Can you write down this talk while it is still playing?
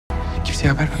Kimseye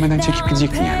haber vermeden çekip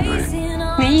gidecektin yani böyle.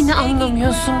 Neyini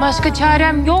anlamıyorsun? Başka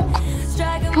çarem yok.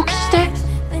 Yok işte.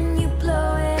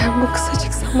 Ben bu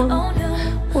kısacık zaman,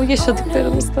 o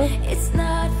yaşadıklarımızda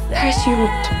her şeyi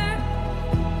unuttum.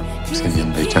 Senin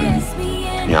yanındayken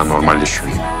dünya normalleşiyor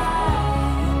yine.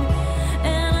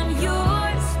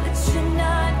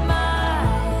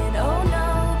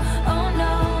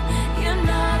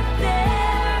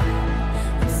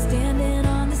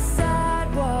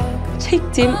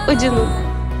 Çektiğim acının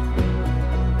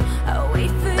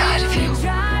tarifi yok.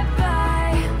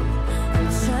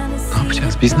 Ne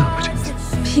yapacağız? Biz ne yapacağız?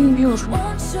 Bilmiyorum.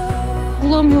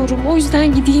 Bulamıyorum. O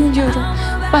yüzden gideyim diyorum.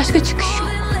 Başka çıkış yok.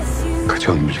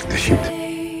 Kaçalım birlikte şimdi.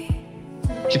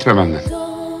 Gitme benden.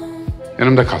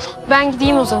 Yanımda kal. Ben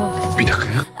gideyim o zaman. Bir dakika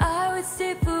ya.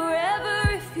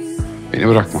 Beni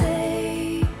bırakma.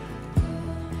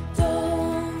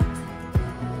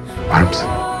 Var mısın?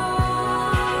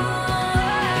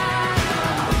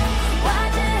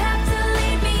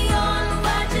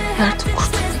 Artık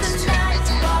kurtulmak istiyorum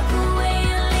Mete.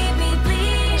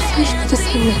 Sadece de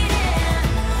seninle.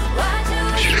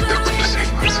 Yürekte aklımda sen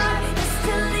varsın.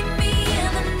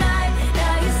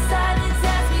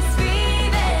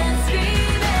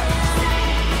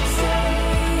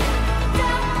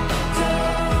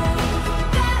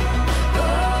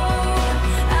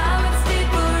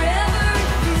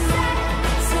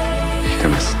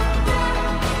 Gidemezsin.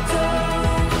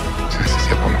 Sensiz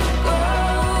yapamam.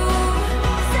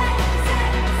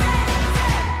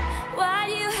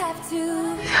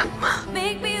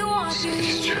 Seni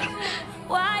istiyorum.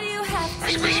 Başka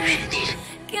hiçbir şey değil.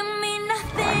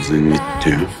 Ağzın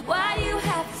bitti.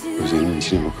 Gözlerimin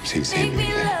içine bakıp seni sevmiyorum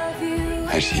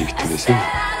de. Her şey bitti desene.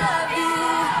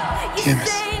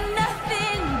 Diyemezsin.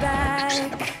 Çünkü sen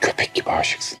de bana köpek gibi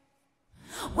aşıksın.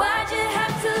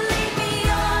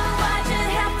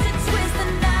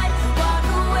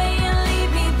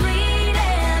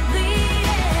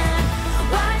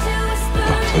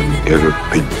 Kulaklarını yarıp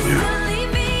bekliyor.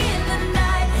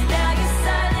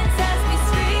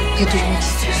 Ya duymak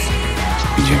istiyorsun?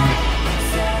 Gitmeyeceğim de.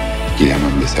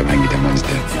 Gidemem dese ben gidemez de.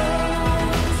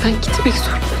 Ben gitmek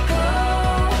zorundayım.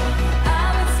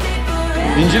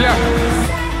 İncila!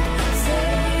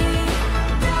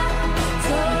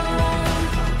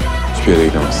 Hiçbir yere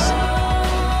gidemezsin.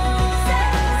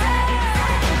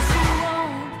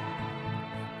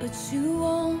 But you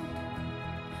won't.